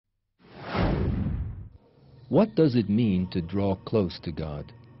What does it mean to draw close to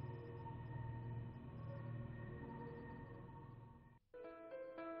God?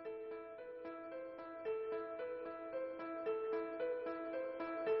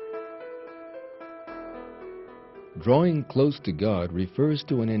 Drawing close to God refers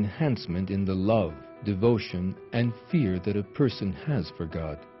to an enhancement in the love, devotion, and fear that a person has for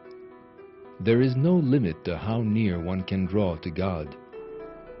God. There is no limit to how near one can draw to God.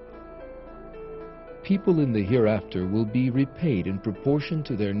 People in the hereafter will be repaid in proportion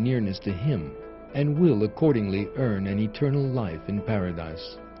to their nearness to Him, and will accordingly earn an eternal life in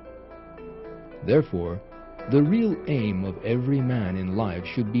paradise. Therefore, the real aim of every man in life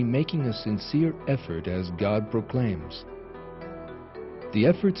should be making a sincere effort as God proclaims. The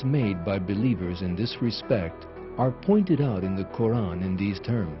efforts made by believers in this respect are pointed out in the Qur'an in these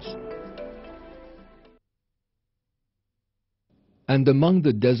terms. And among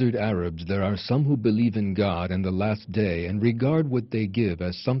the desert Arabs there are some who believe in God and the last day and regard what they give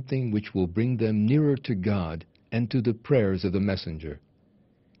as something which will bring them nearer to God and to the prayers of the Messenger.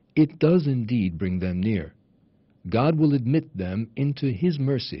 It does indeed bring them near. God will admit them into His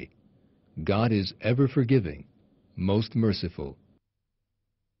mercy. God is ever forgiving, most merciful.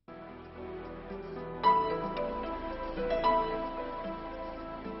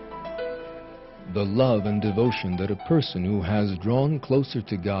 The love and devotion that a person who has drawn closer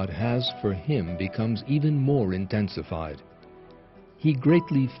to God has for Him becomes even more intensified. He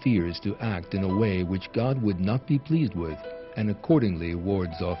greatly fears to act in a way which God would not be pleased with, and accordingly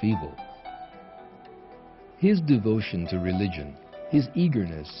wards off evil. His devotion to religion, his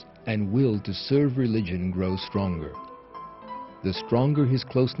eagerness and will to serve religion grow stronger. The stronger his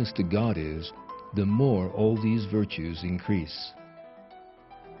closeness to God is, the more all these virtues increase.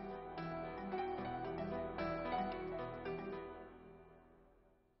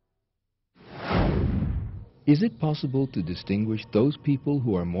 Is it possible to distinguish those people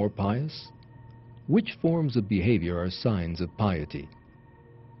who are more pious? Which forms of behavior are signs of piety?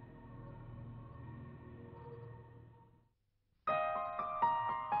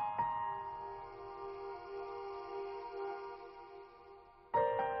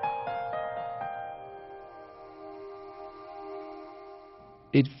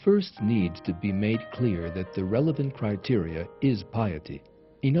 It first needs to be made clear that the relevant criteria is piety.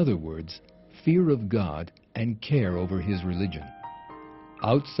 In other words, fear of God and care over his religion.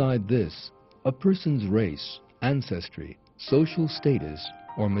 Outside this, a person's race, ancestry, social status,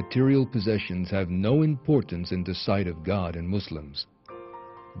 or material possessions have no importance in the sight of God and Muslims.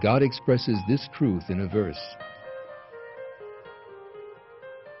 God expresses this truth in a verse.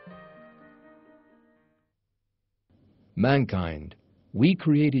 Mankind, we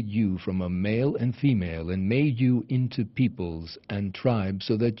created you from a male and female and made you into peoples and tribes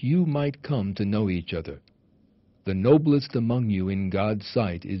so that you might come to know each other. The noblest among you in God's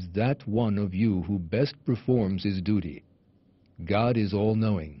sight is that one of you who best performs his duty. God is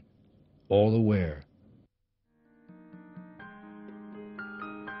all-knowing, all-aware.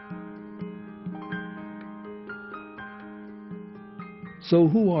 So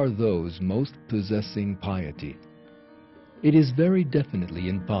who are those most possessing piety? It is very definitely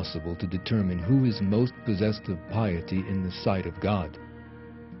impossible to determine who is most possessed of piety in the sight of God.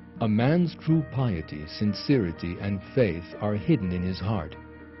 A man's true piety, sincerity, and faith are hidden in his heart,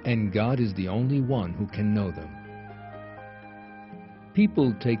 and God is the only one who can know them.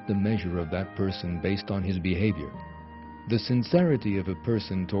 People take the measure of that person based on his behavior. The sincerity of a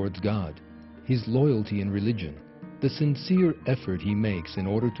person towards God, his loyalty in religion, the sincere effort he makes in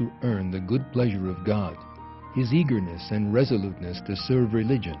order to earn the good pleasure of God, his eagerness and resoluteness to serve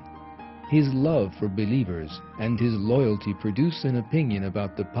religion, his love for believers, and his loyalty produce an opinion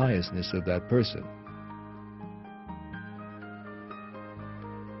about the piousness of that person.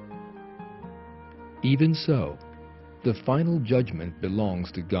 Even so, the final judgment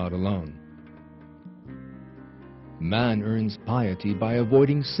belongs to God alone. Man earns piety by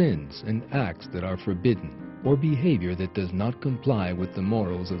avoiding sins and acts that are forbidden, or behavior that does not comply with the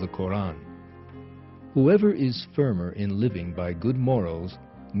morals of the Qur'an. Whoever is firmer in living by good morals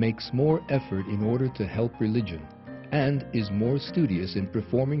makes more effort in order to help religion, and is more studious in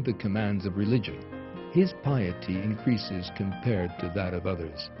performing the commands of religion. His piety increases compared to that of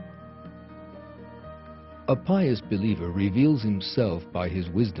others. A pious believer reveals himself by his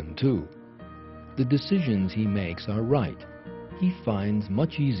wisdom too. The decisions he makes are right. He finds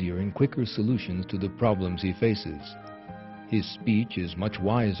much easier and quicker solutions to the problems he faces. His speech is much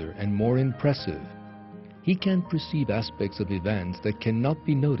wiser and more impressive. He can perceive aspects of events that cannot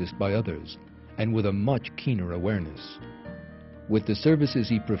be noticed by others, and with a much keener awareness. With the services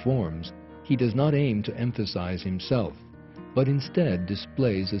he performs, he he does not aim to emphasize himself, but instead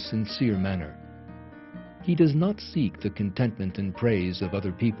displays a sincere manner. He does not seek the contentment and praise of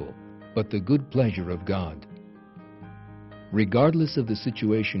other people, but the good pleasure of God. Regardless of the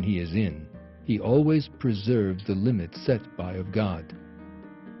situation he is in, he always preserves the limits set by of God.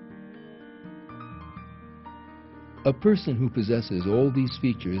 A person who possesses all these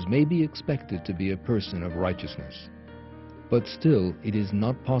features may be expected to be a person of righteousness. But still, it is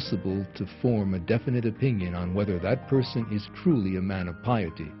not possible to form a definite opinion on whether that person is truly a man of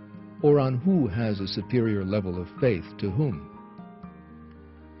piety, or on who has a superior level of faith to whom.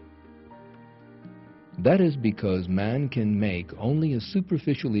 That is because man can make only a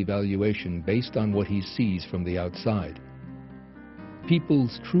superficial evaluation based on what he sees from the outside.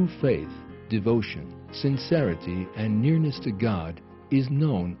 People's true faith, devotion, sincerity, and nearness to God is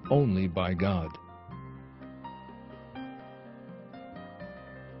known only by God.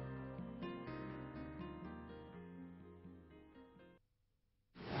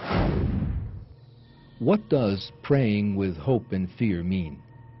 What does praying with hope and fear mean?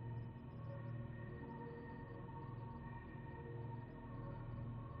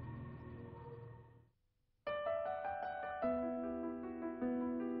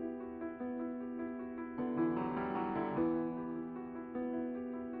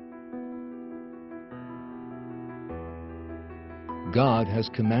 God has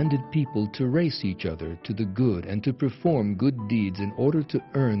commanded people to race each other to the good and to perform good deeds in order to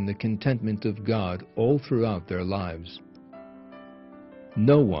earn the contentment of God all throughout their lives.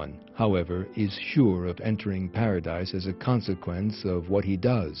 No one, however, is sure of entering paradise as a consequence of what he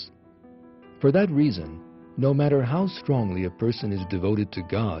does. For that reason, no matter how strongly a person is devoted to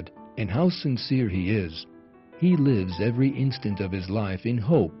God and how sincere he is, he lives every instant of his life in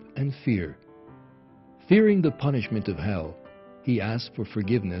hope and fear. Fearing the punishment of hell, he asks for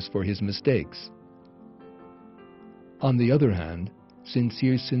forgiveness for his mistakes. On the other hand, since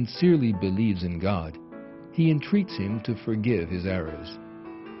he sincerely believes in God, he entreats him to forgive his errors.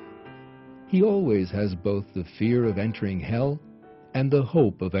 He always has both the fear of entering hell and the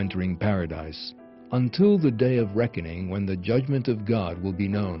hope of entering paradise, until the day of reckoning when the judgment of God will be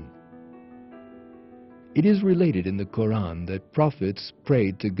known. It is related in the Qur'an that prophets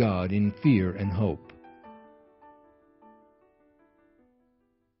prayed to God in fear and hope.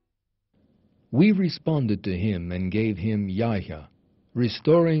 We responded to him and gave him Yahya,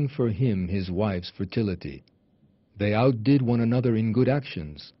 restoring for him his wife's fertility. They outdid one another in good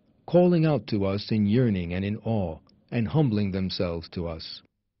actions, calling out to us in yearning and in awe, and humbling themselves to us.